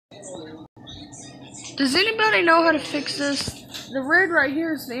Does anybody know how to fix this? The red right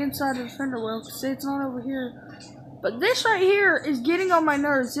here is the inside of the fender well. See, it's not over here. But this right here is getting on my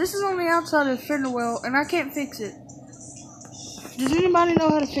nerves. This is on the outside of the fender well, and I can't fix it. Does anybody know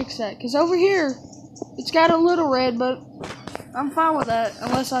how to fix that? Because over here, it's got a little red, but I'm fine with that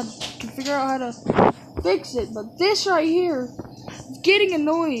unless I can figure out how to fix it. But this right here is getting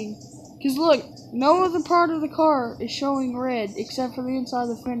annoying. Because look, no other part of the car is showing red except for the inside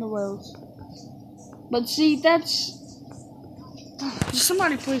of the fender wells. But see, that's...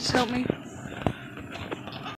 Somebody please help me.